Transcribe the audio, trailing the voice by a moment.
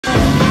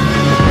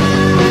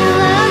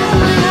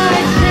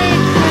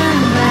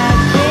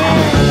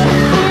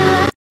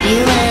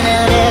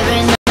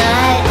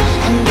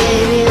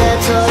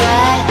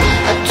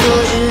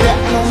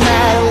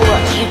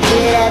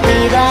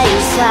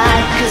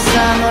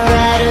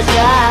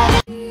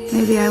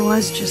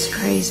was just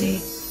crazy.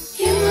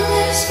 You're my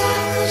little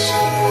sparkle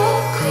jumbo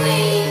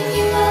queen.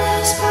 You're my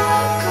little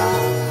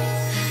sparkle.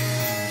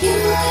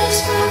 You're my little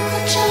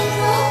sparkle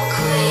jumbo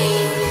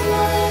queen. You're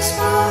my little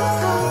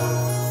sparkle.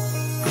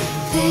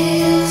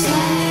 Feels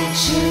like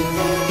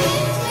sugar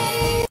in me.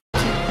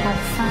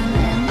 Have fun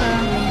in the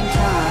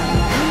meantime.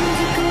 Come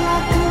take a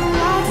walk on the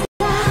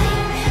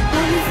outside.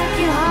 Let me fuck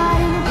you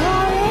hard in the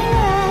pouring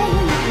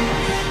rain.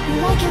 You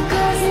like your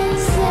girls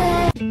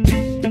insane.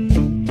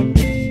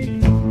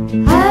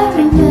 I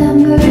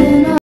remember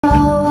an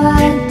all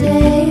white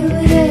day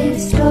with a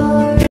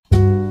story.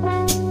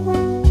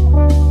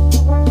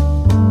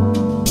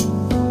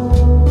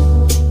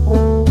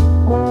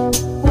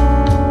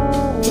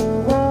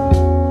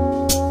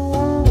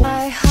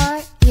 I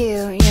heart you,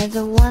 you're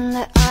the one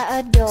that I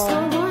adore. So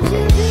won't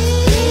you be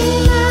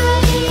my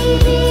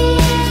baby?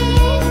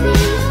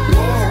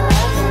 Middle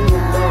of the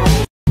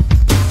night.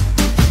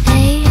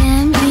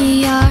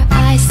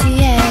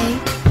 AMBRICA.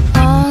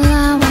 All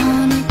I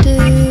wanna do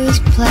is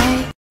play.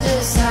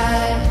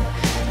 Decide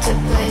to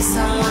play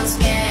someone's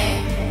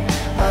game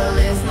or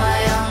live my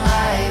own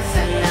life,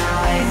 and now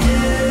I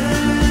do.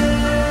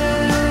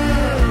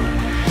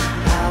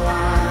 I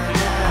wanna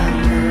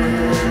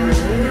move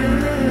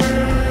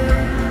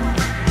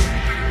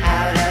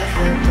out of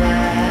the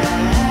black.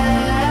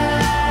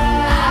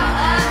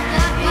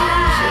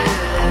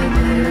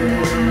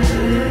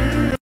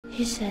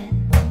 He said,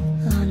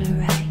 Lana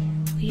Ray,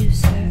 will you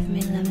serve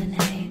me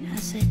lemonade? I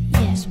said,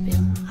 yes,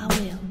 Bill, I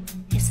will.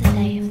 It's the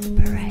day of the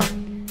parade.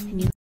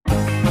 And you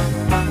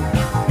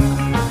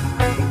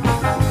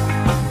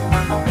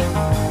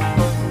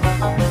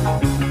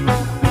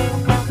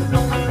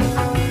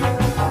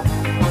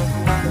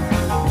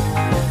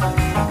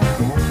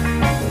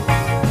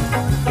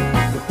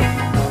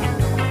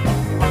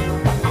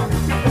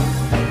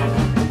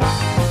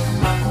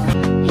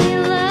He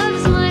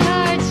loves my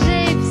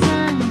heart-shaped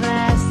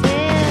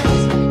sunglasses.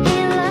 He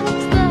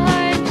loves the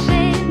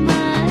heart-shaped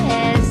my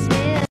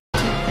S's.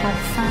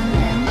 Have fun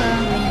in the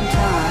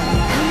meantime.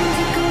 Come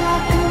take a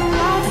walk on the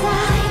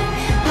outside.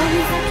 Let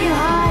me fuck you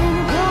hard in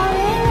the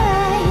pouring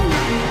rain.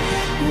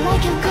 You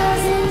like your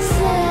girls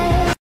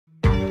insane.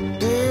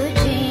 Blue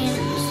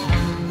jeans,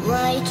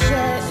 white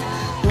shirt.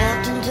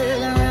 Walked into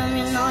the room,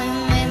 you know you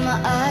made my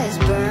eyes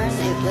burn.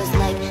 It was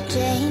like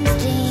James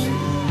Dean,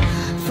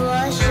 for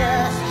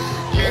sure.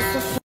 You're so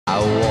I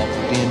walked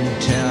in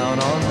town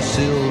on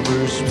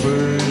silver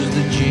spurs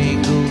that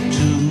jingle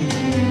too,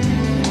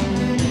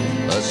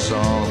 a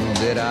song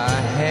that I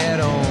had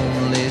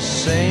only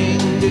sang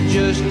to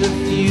just a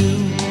few.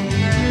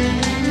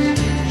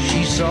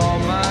 She saw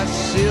my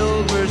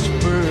silver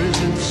spurs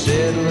and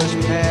said, let's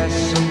pass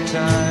some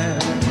time,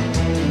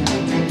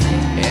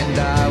 and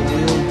I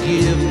will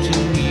give to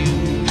you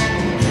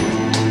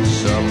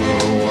summer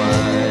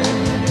wine.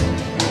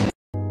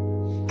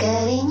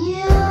 getting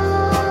you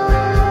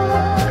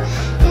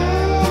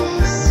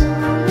is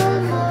summer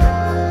more.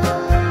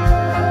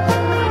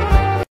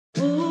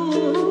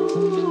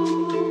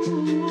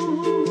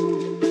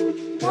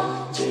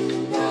 Won't you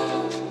know?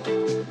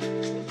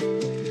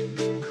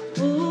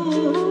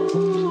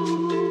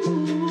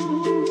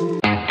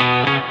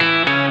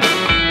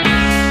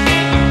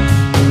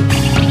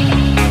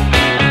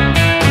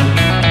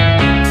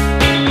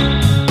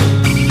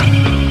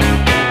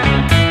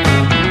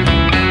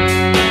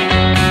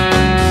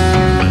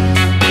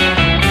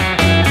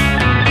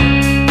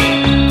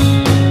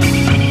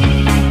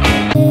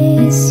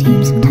 Days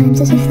seem sometimes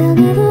as if they'll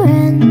never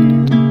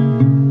end.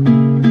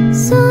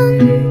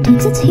 Sun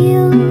takes its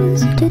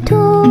heels to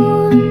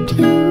taunt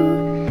you.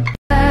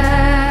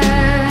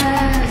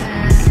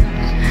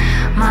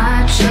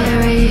 My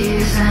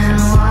cherries and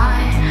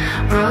wine,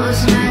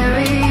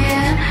 rosemary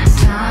and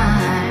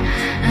thyme,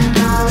 and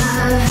all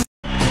of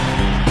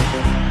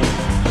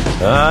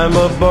I'm a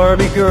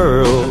Barbie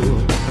girl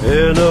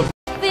in a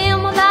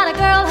film about a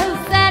girl who's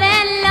sad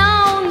and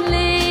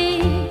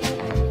lonely,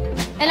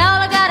 and all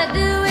I gotta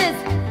do is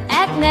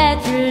act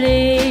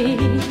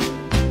naturally.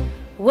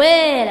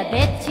 Well, I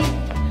bet you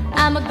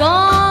I'm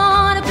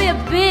gonna be a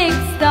big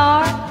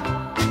star.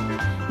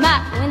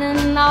 Might win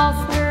an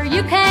Oscar,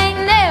 you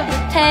can't never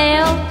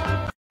tell.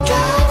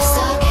 Drive,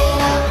 suck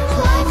it up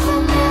like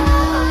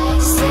vanilla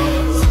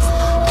ices.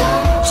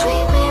 Don't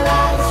treat me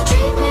right,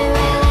 treat me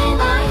really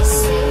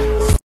nicely.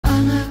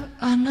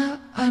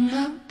 I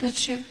know that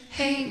you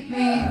hate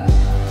me.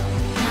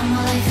 Now my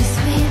life is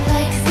sweet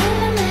like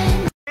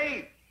cinnamon. Hey,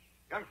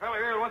 young fella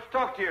here wants to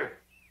talk to you.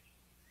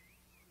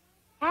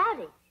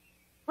 Howdy.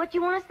 What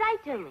you want to say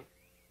to me?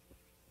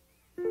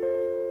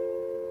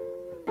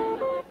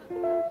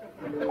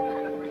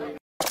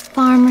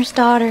 Farmer's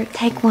daughter,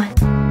 take one.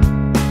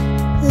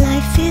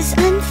 Life is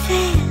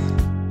unfair.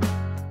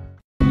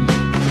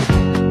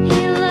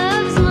 He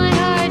loves my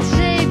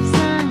heart-shaped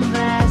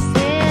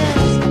sunglasses.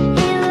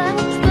 He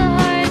loves the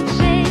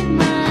heart-shaped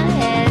my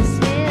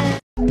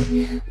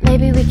S's.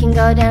 Maybe we can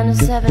go down to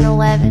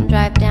 7-Eleven,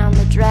 drive down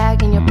the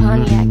drag in your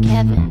Pontiac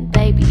Heaven.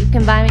 Baby, you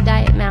can buy me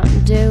Diet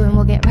Mountain Dew and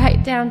we'll get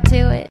right down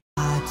to it.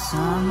 Hot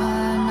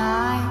summer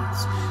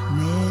nights,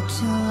 mid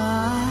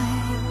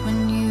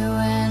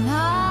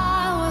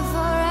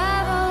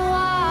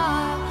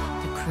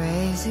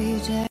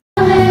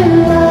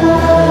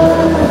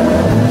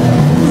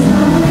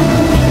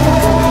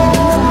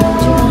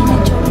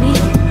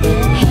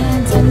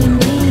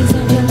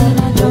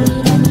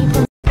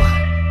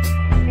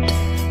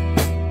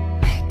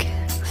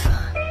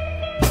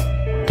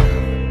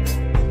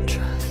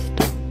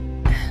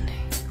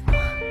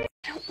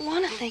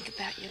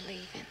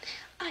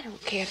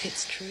care if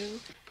it's true.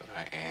 But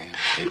I am.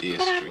 It is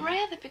But I'd true.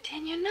 rather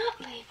pretend you're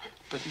not leaving.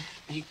 But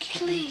you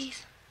can't.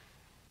 Please,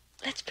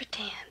 let's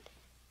pretend,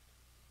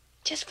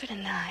 just for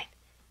tonight,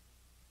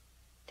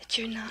 that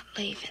you're not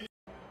leaving.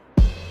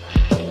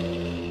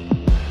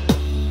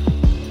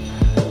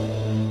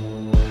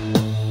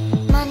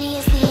 Money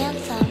is the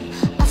anthem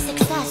of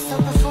success. So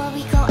before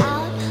we go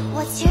out,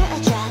 what's your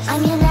address?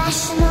 I'm your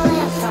national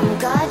anthem.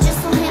 God,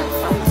 just so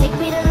handsome. Take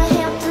me to the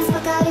Hamptons,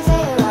 Bugatti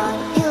Veyron.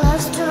 He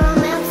loves to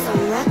romance them,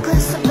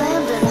 reckless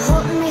abandon,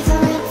 holding me for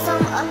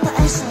ransom, upper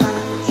echelon.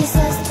 He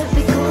says to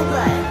be cool,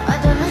 but I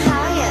don't know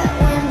how yet.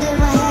 Wind in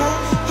my hair,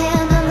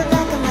 hand on the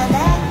back of my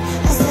neck.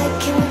 I said,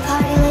 can we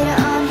party later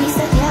on? He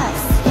said, yes,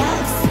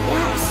 yes,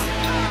 yes.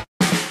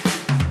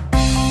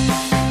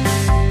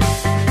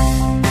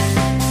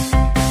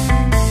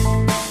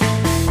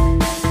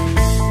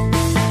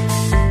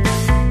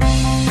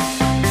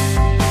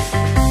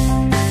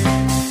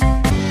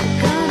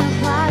 Gonna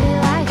party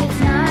like it's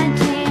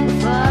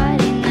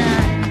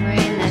 1949. We're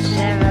in that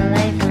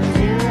Chevrolet from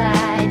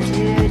July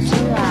to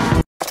July.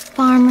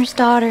 Farmer's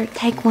daughter,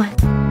 take one.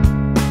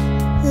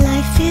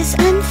 Life is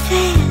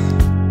unfair.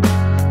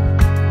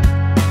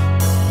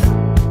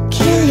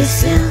 Kill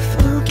yourself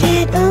or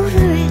get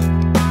over it.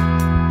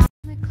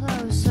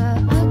 Closer,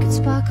 I could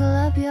sparkle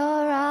up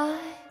your eye.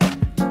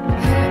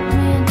 Hurt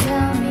me and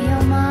tell me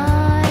you're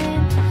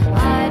mine. I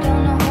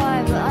don't know why,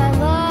 but I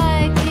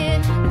like it.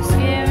 You're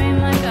scary,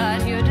 my God,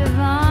 you're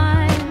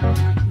divine.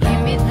 Give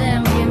me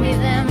them,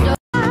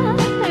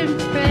 don't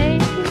pray.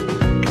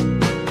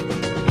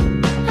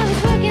 I was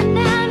working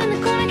down in the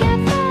corner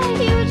cafe.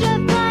 You were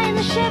just buying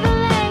the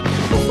Chevrolet.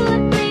 Whistle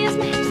at me as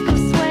my hips go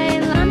sway.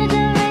 Lana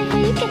Del Rey, how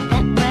you get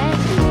that way?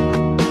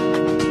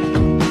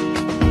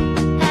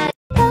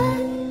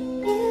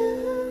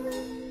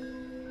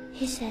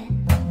 He said,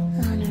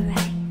 Lana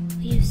Ray,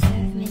 will you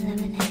serve me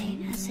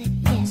lemonade? I said,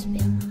 yes,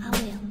 Bill, I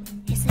will.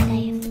 It's the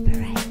day of the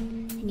parade,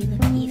 and you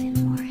look even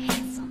more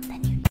handsome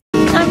than you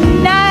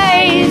I'm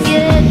nice,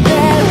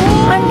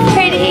 I'm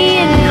pretty,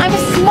 and I'm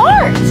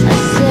smart.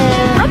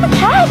 I'm a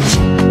catch.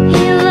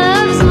 He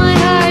loves my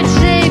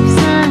heart-shaped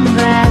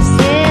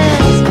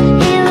sunglasses.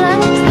 He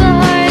loves the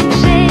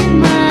heart-shaped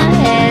my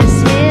ass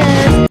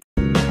is. I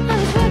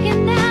was working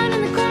down in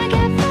the corner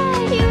cafe.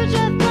 You were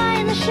just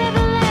buying the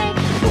Chevrolet.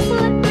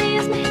 Whistle at me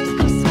as my hips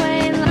go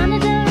sway. Lana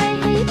Del Rey,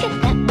 how you get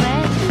that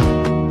way?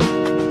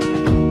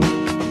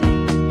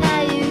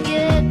 How you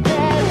get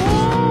that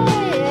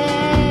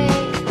way?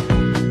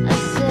 I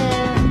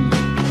said,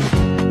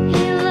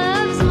 he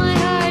loves my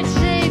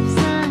heart-shaped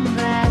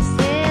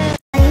sunglasses.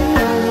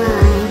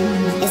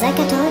 It's like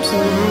I told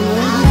you,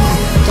 honey.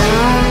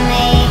 Don't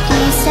make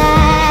me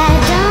sad,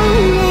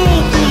 don't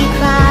make me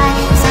cry.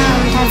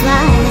 Sometimes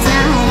life is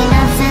not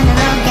enough and the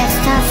road gets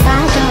tough, I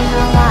don't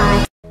know why.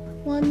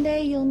 One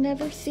day you'll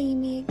never see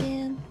me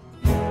again.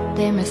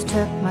 They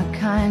mistook my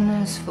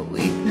kindness for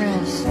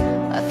weakness.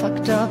 I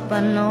fucked up, I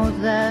know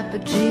that,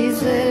 but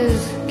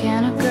Jesus,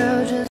 can a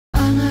girl just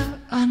I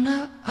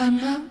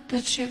know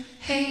that you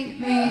hate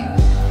me. Now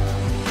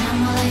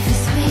my life is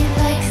sweet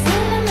like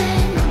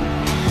cinnamon,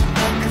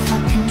 like a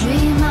fucking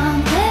dream I'm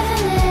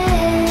living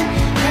in.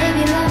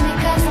 Baby, love me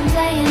 'cause I'm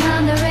playing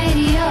on the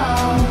radio.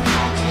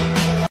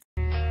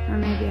 Or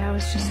maybe I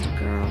was just a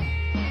girl.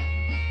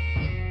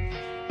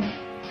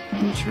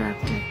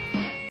 Interrupted.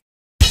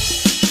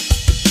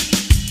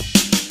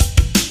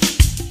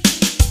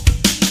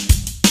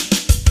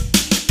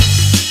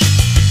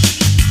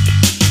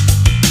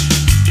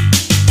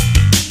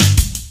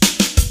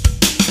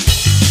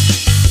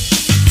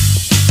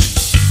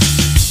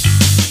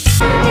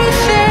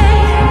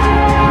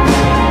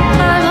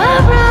 I'm a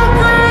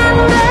Brooklyn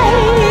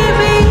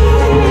baby.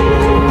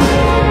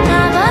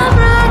 I'm a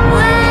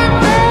Brooklyn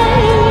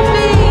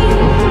baby.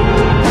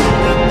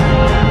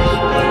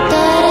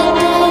 Da da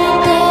da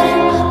da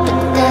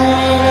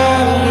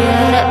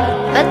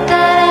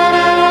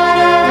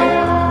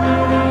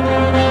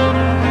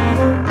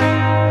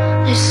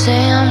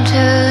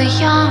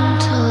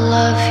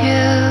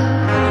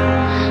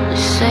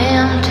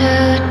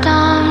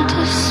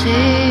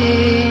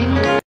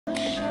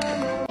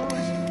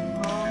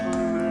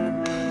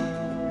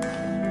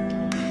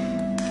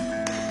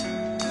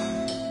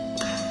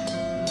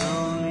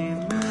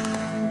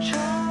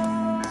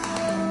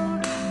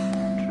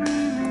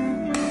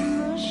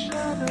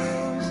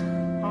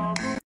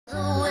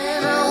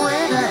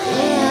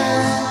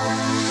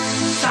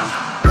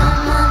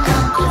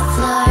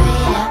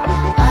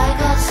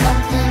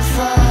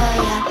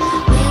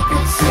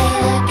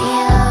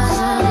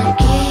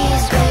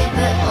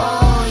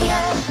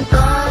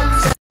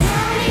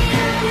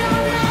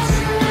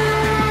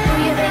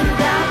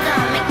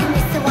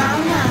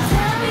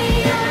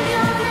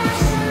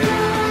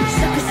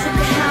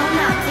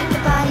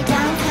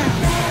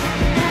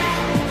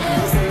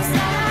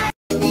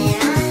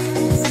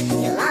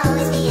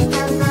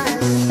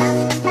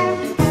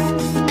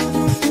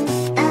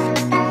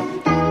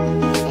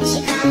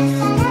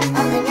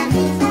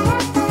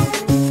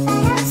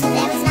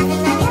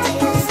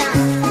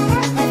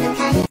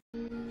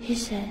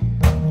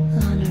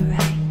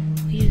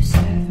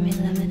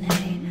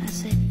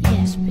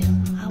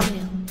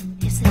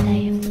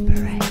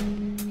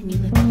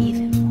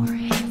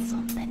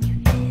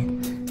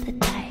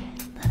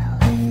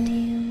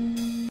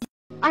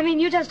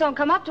just don't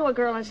come up to a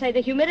girl and say the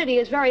humidity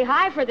is very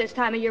high for this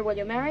time of year. Will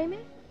you marry me?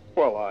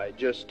 Well, I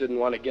just didn't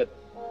want to get,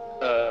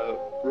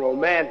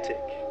 romantic.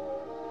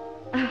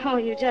 Oh,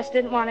 you just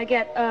didn't want to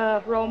get,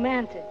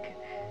 romantic.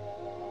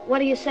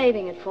 What are you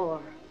saving it for?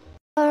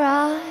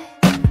 Alright,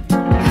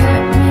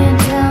 hurt me and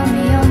tell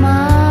me you're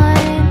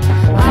mine.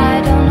 I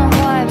don't know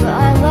why, but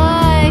I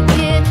like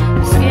it.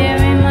 You're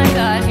scary, my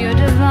God, you're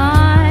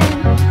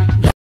divine.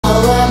 I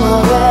wear my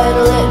red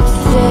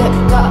lipstick,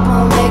 got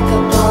my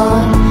makeup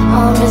on.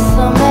 I'm Miss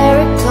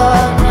America,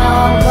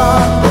 now I'm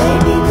gone,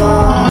 baby,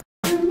 gone.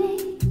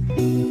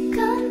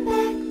 Come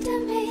back to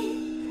me,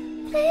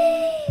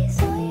 please.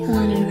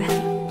 Lana,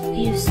 will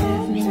you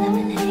serve me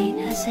lemonade?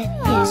 I said,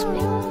 yes,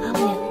 ma'am, I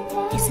will.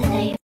 It's a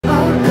day.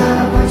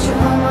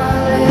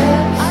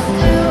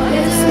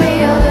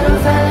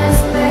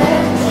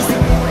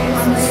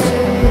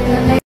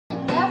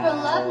 Never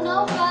loved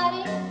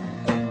nobody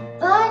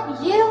but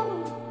you.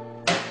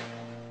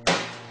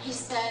 He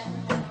said,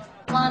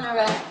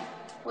 Monterey,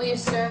 will you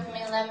serve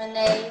me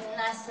lemonade?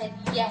 And I said,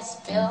 yes,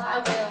 Bill, I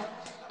will.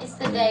 It's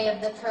the day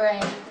of the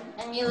parade.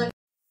 And you look.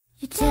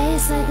 You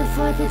taste like the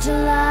 4th of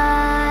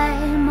July.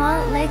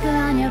 Malt liquor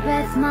on your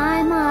breath,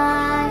 my.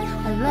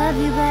 I love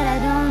you, but I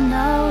don't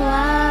know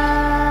why.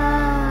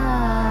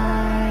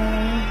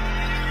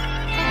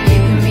 You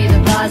can be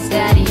the boss,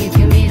 daddy, you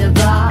can be the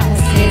boss.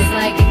 It's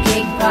like a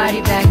cake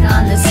party back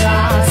on the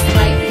side.